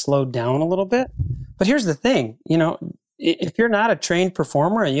to have to slow down a little bit. But here's the thing, you know, if you're not a trained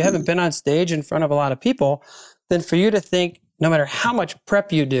performer and you haven't been on stage in front of a lot of people, then for you to think, no matter how much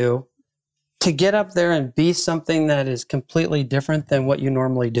prep you do, to get up there and be something that is completely different than what you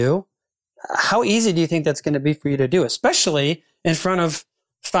normally do, how easy do you think that's going to be for you to do, especially in front of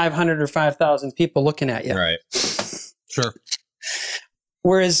 500 or 5,000 people looking at you? Right. Sure.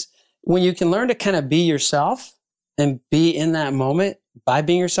 Whereas when you can learn to kind of be yourself and be in that moment by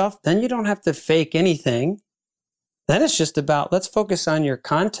being yourself, then you don't have to fake anything. Then it's just about, let's focus on your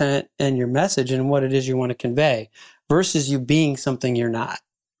content and your message and what it is you want to convey versus you being something you're not,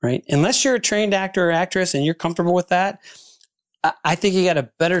 right? Unless you're a trained actor or actress and you're comfortable with that, I think you got a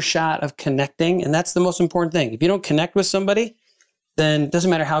better shot of connecting. And that's the most important thing. If you don't connect with somebody, then it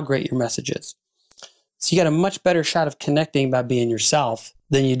doesn't matter how great your message is. So you got a much better shot of connecting by being yourself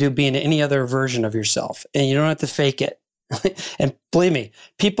than you do being any other version of yourself. And you don't have to fake it. And believe me,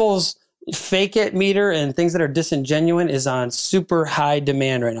 people's fake it meter and things that are disingenuine is on super high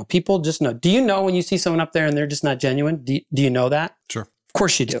demand right now. People just know. Do you know when you see someone up there and they're just not genuine? Do you know that? Sure. Of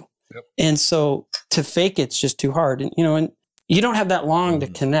course you do. Yep. And so to fake it's just too hard. And, you know, and you don't have that long to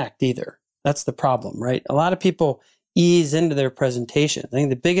connect either. That's the problem, right? A lot of people ease into their presentation. I think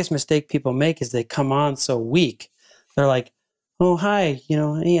the biggest mistake people make is they come on so weak. They're like, "Oh, hi, you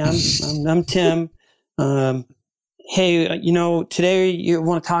know, hey, I'm Tim. Hey, you know, today you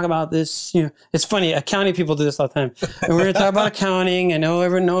want to talk about this." You know, it's funny. Accounting people do this all the time. And we're going to talk about accounting. I know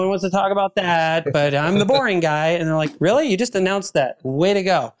no one wants to talk about that, but I'm the boring guy. And they're like, "Really? You just announced that? Way to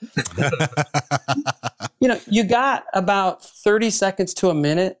go!" You know, you got about 30 seconds to a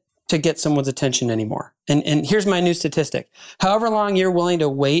minute to get someone's attention anymore. And here's my new statistic. However long you're willing to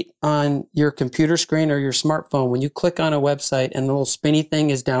wait on your computer screen or your smartphone, when you click on a website and the little spinny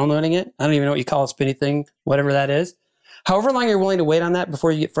thing is downloading it, I don't even know what you call a spinny thing, whatever that is. However long you're willing to wait on that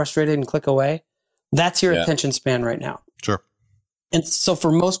before you get frustrated and click away, that's your attention span right now. Sure. And so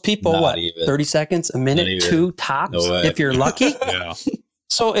for most people, Not what, even. 30 seconds, a minute, 2 tops, if you're lucky? Yeah.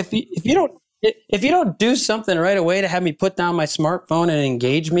 So if you don't do something right away to have me put down my smartphone and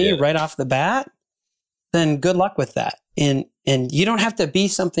engage me right off the bat, then good luck with that. And you don't have to be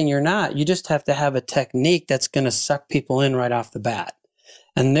something you're not. You just have to have a technique that's going to suck people in right off the bat.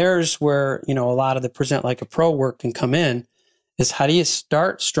 And there's where, you know, a lot of the present like a pro work can come in, is how do you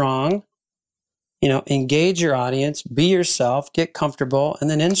start strong, you know, engage your audience, be yourself, get comfortable, and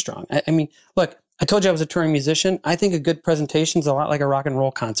then end strong. I mean, look, I told you I was a touring musician. I think a good presentation is a lot like a rock and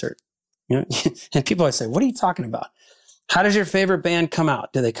roll concert. You know, and people always say, "What are you talking about? How does your favorite band come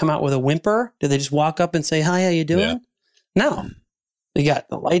out? Do they come out with a whimper? Do they just walk up and say, 'Hi, how you doing?' Yeah. No. They got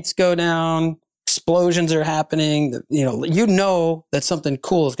the lights go down, explosions are happening. You know that something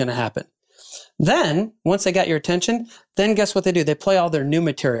cool is going to happen. Then, once they got your attention, then guess what they do? They play all their new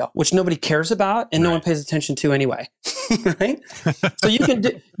material, which nobody cares about and no one pays attention to anyway, right? So you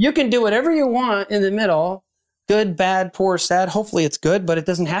can do whatever you want in the middle, good, bad, poor, sad. Hopefully it's good, but it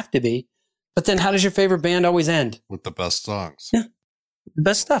doesn't have to be. But then how does your favorite band always end? With the best songs. Yeah. The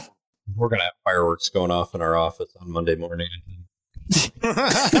best stuff. We're going to have fireworks going off in our office on Monday morning.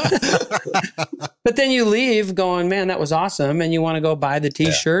 But then you leave going, "Man, that was awesome." And you want to go buy the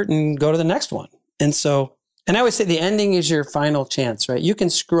t-shirt and go to the next one. And I always say the ending is your final chance, right? You can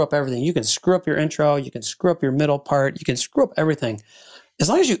screw up everything. You can screw up your intro. You can screw up your middle part. You can screw up everything. As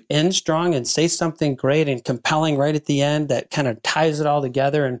long as you end strong and say something great and compelling right at the end that kind of ties it all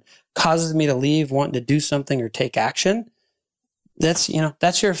together and causes me to leave wanting to do something or take action,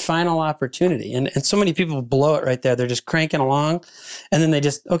 that's your final opportunity. And so many people blow it right there. They're just cranking along, and then they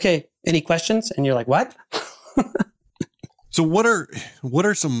just, okay, any questions? And you're like, what? So what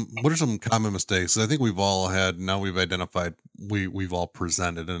are some common mistakes? I think we've all had, now we've identified, we've all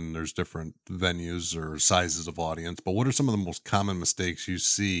presented, and there's different venues or sizes of audience, but what are some of the most common mistakes you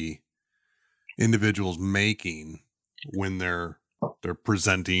see individuals making when they're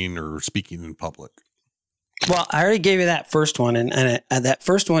presenting or speaking in public? Well, I already gave you that first one, and that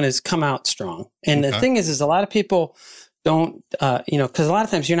first one is come out strong. And the thing is a lot of people don't, because a lot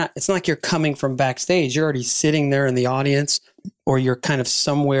of times it's not like you're coming from backstage. You're already sitting there in the audience, or you're kind of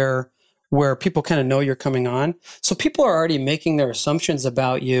somewhere where people kind of know you're coming on. So people are already making their assumptions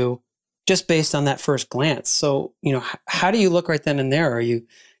about you just based on that first glance. So, how do you look right then and there? Are you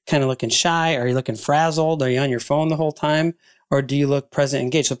kind of looking shy? Are you looking frazzled? Are you on your phone the whole time? Or do you look present,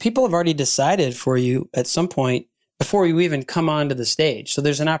 engaged? So people have already decided for you at some point before you even come onto the stage. So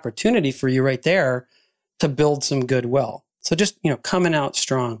there's an opportunity for you right there to build some goodwill. So just, coming out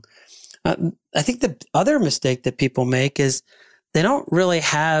strong. I think the other mistake that people make is they don't really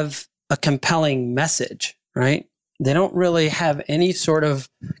have a compelling message, right? They don't really have any sort of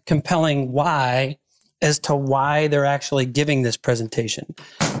compelling why as to why they're actually giving this presentation.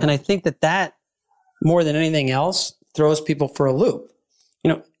 And I think that more than anything else throws people for a loop.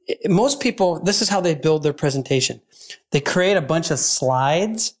 Most people, this is how they build their presentation. They create a bunch of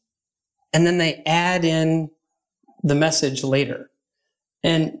slides, and then they add in the message later.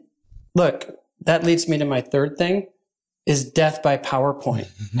 And look, that leads me to my third thing, is death by PowerPoint.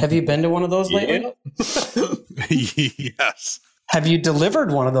 Have you been to one of those lately? Yes. Have you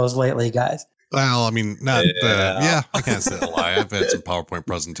delivered one of those lately, guys? Well, I mean, not. I can't say a lie. I've had some PowerPoint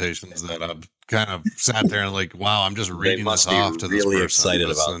presentations that I've kind of sat there and like, wow, I'm just reading this off to this person, excited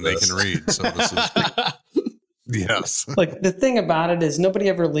about and this. they can read. So this is yes. Like, the thing about it is nobody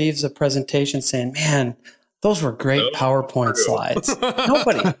ever leaves a presentation saying, man, those were great PowerPoint slides.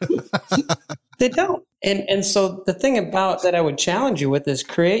 Nobody. They don't. And so the thing about that I would challenge you with is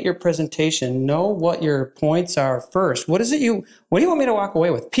create your presentation, know what your points are first. What do you want me to walk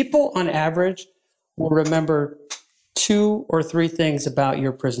away with? People on average will remember 2 or 3 things about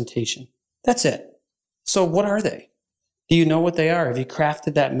your presentation. That's it. So what are they? Do you know what they are? Have you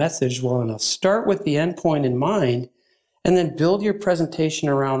crafted that message well enough? Start with the end point in mind, and then build your presentation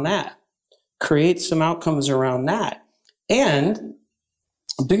around that. Create some outcomes around that. And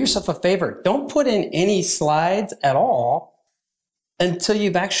do yourself a favor. Don't put in any slides at all until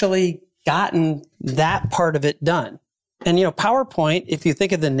you've actually gotten that part of it done. And, PowerPoint, if you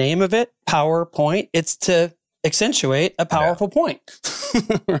think of the name of it, PowerPoint, it's to accentuate a powerful point,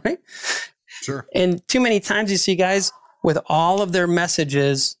 right? Sure. And too many times you see guys with all of their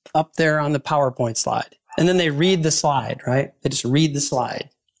messages up there on the PowerPoint slide, and then they read the slide, right? They just read the slide.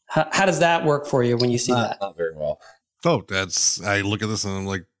 How does that work for you when you see that? Not very well. Oh, I look at this and I'm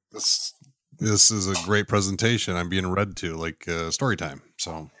like, this is a great presentation. I'm being read to, like story time.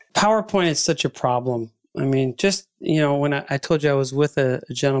 So PowerPoint is such a problem. I mean, just, when I told you I was with a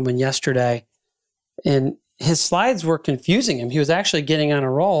gentleman yesterday, and his slides were confusing him. He was actually getting on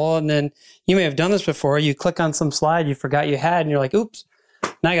a roll, and then you may have done this before. You click on some slide you forgot you had, and you're like, oops,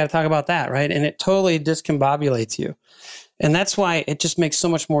 now I got to talk about that, right? And it totally discombobulates you. And that's why it just makes so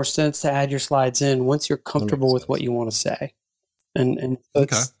much more sense to add your slides in once you're comfortable with what you want to say. And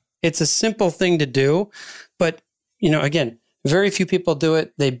it's a simple thing to do, but again, very few people do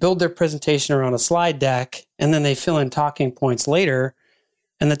it. They build their presentation around a slide deck, and then they fill in talking points later,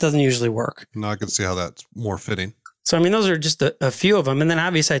 and that doesn't usually work. No, I can see how that's more fitting. So, I mean, those are just a few of them. And then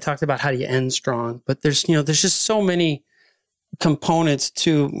obviously I talked about how do you end strong, but there's just so many components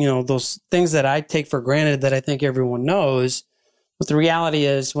to, those things that I take for granted that I think everyone knows. But the reality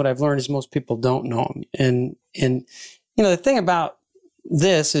is, what I've learned is most people don't know them. And the thing about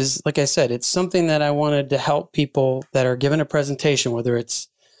this is, like I said, it's something that I wanted to help people that are given a presentation, whether it's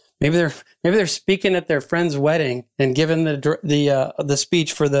maybe they're speaking at their friend's wedding and giving the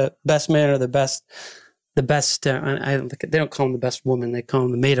speech for the best man or the best. They don't call them the best woman; they call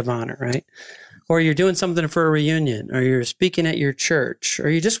them the maid of honor, right? Or you're doing something for a reunion, or you're speaking at your church, or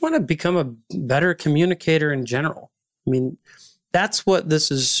you just want to become a better communicator in general. I mean, that's what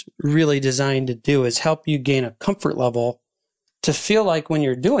this is really designed to do, is help you gain a comfort level to feel like when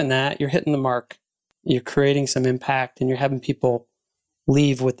you're doing that, you're hitting the mark, you're creating some impact, and you're having people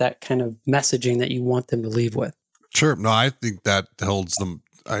leave with that kind of messaging that you want them to leave with. Sure. No, I think that holds them,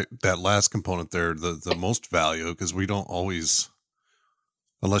 that last component there, the most value, because we don't always,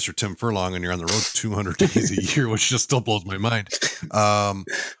 unless you're Tim Furlong and you're on the road 200 days a year, which just still blows my mind.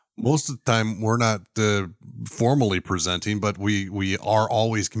 most of the time we're not formally presenting, but we are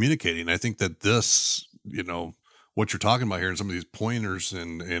always communicating. I think that this, what you're talking about here and some of these pointers,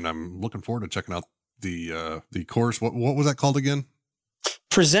 and I'm looking forward to checking out the course. What was that called again?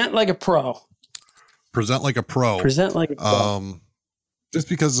 Present Like a Pro. Present Like a Pro. Present Like a Pro. Just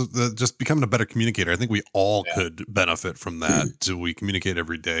because of just becoming a better communicator, I think we all could benefit from that. So we communicate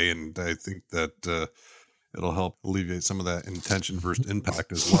every day, and I think that it'll help alleviate some of that intention versus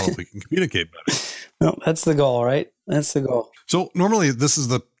impact as well if we can communicate better. No, that's the goal, right? That's the goal. So normally this is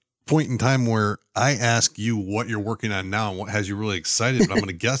the point in time where I ask you what you're working on now and what has you really excited. But I'm going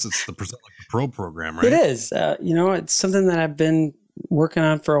to guess it's the Present Like a Pro program, right? It is. It's something that I've been working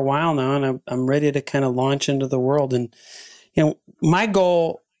on for a while now, and I'm ready to kind of launch into the world. And my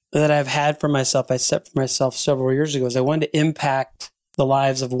goal that I've had for myself, I set for myself several years ago, is I wanted to impact the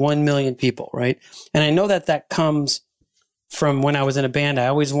lives of 1 million people, right? And I know that comes from when I was in a band. I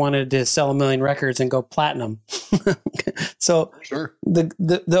always wanted to sell 1 million records and go platinum. So sure.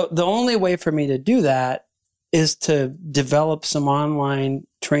 The only way for me to do that is to develop some online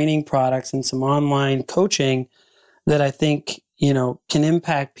training products and some online coaching that I think, can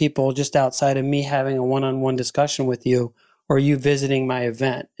impact people just outside of me having a one-on-one discussion with you or you visiting my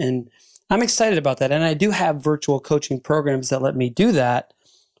event. And I'm excited about that. And I do have virtual coaching programs that let me do that.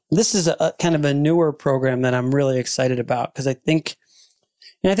 This is a kind of a newer program that I'm really excited about because I think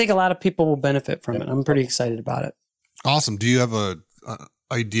a lot of people will benefit from it. I'm pretty excited about it. Awesome. Do you have a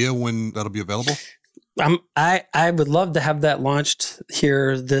idea when that'll be available? I would love to have that launched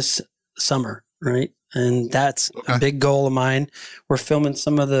here this summer, right? And that's a big goal of mine. We're filming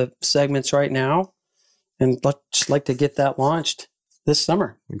some of the segments right now, and just like to get that launched this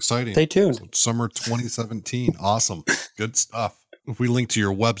summer. Exciting. Stay tuned. So summer 2017. Awesome. Good stuff. If we link to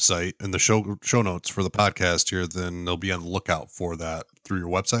your website in the show notes for the podcast here, then they'll be on the lookout for that through your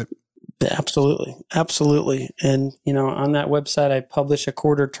website. Yeah, absolutely. Absolutely. And, on that website, I publish a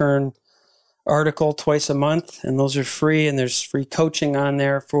quarter turn article twice a month, and those are free, and there's free coaching on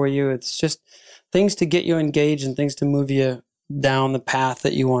there for you. It's just things to get you engaged and things to move you down the path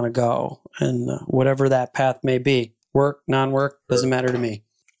that you want to go, and whatever that path may be, work, non-work, doesn't matter to me.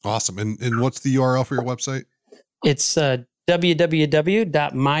 Awesome. And what's the URL for your website? It's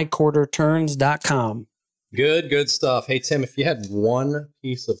www.myquarterturns.com. Good stuff. Hey, Tim, if you had one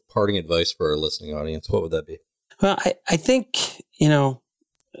piece of parting advice for our listening audience, what would that be? Well, I think,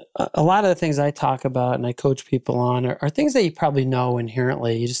 a lot of the things I talk about and I coach people on are things that you probably know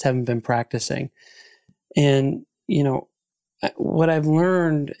inherently. You just haven't been practicing. And, what I've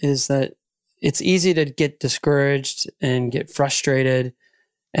learned is that it's easy to get discouraged and get frustrated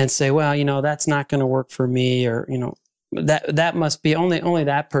and say, well, that's not going to work for me, or, that must be only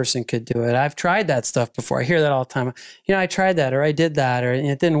that person could do it. I've tried that stuff before. I hear that all the time. I tried that, or I did that, or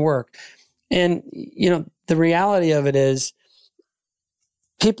it didn't work. And, the reality of it is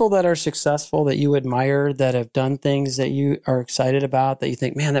people that are successful, that you admire, that have done things that you are excited about, that you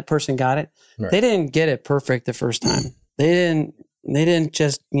think, man, that person got it. Right. They didn't get it perfect the first time. They didn't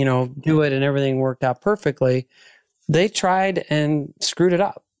just, do it and everything worked out perfectly. They tried and screwed it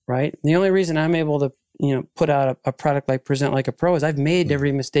up, right? The only reason I'm able to, put out a product like Present Like a Pro is I've made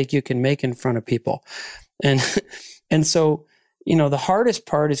every mistake you can make in front of people. And so, the hardest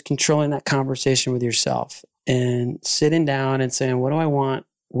part is controlling that conversation with yourself and sitting down and saying, what do I want?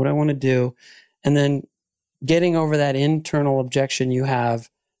 What do I want to do? And then getting over that internal objection you have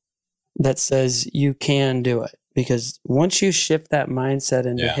that says you can do it. Because once you shift that mindset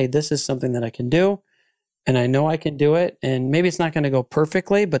into, hey, this is something that I can do, and I know I can do it, and maybe it's not going to go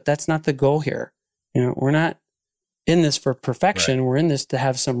perfectly, but that's not the goal here. We're not in this for perfection. Right. We're in this to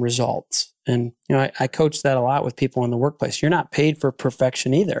have some results. And, I coach that a lot with people in the workplace. You're not paid for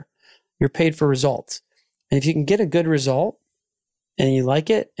perfection either. You're paid for results. And if you can get a good result and you like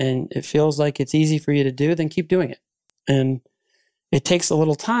it and it feels like it's easy for you to do, then keep doing it. And it takes a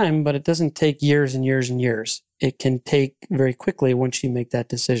little time, but it doesn't take years and years and years. It can take very quickly once you make that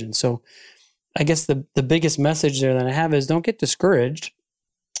decision. So I guess the biggest message there that I have is don't get discouraged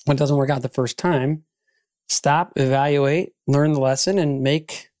when it doesn't work out the first time. Stop, evaluate, learn the lesson, and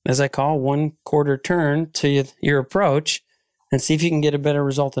make, as I call, one quarter turn to your approach and see if you can get a better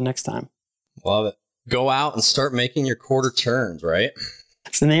result the next time. Love it. Go out and start making your quarter turns, right?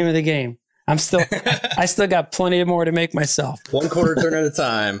 It's the name of the game. I still got plenty more to make myself. One quarter turn at a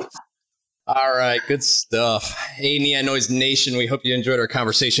time. All right, good stuff. Hey, Neon Noise Nation, we hope you enjoyed our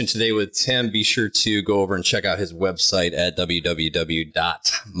conversation today with Tim. Be sure to go over and check out his website at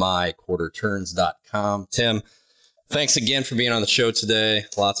www.myquarterturns.com. Tim, Thanks again for being on the show today.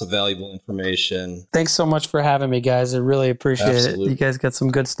 Lots of valuable information. Thanks so much for having me, guys. I really appreciate Absolutely. it. You guys got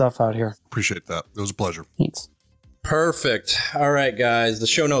some good stuff out here. Appreciate that. It was a pleasure. Thanks. Perfect. All right, guys. The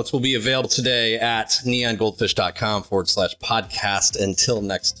show notes will be available today at neongoldfish.com/podcast. Until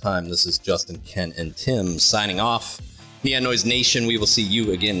next time, this is Justin, Ken, and Tim signing off. Neon Noise Nation, we will see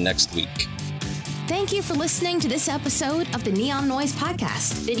you again next week. Thank you for listening to this episode of the Neon Noise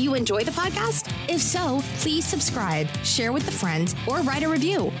Podcast. Did you enjoy the podcast? If so, please subscribe, share with a friend, or write a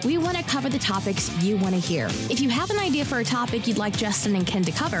review. We want to cover the topics you want to hear. If you have an idea for a topic you'd like Justin and Ken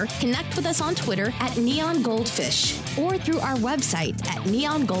to cover, connect with us on Twitter at Neon Goldfish or through our website at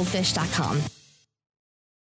neongoldfish.com.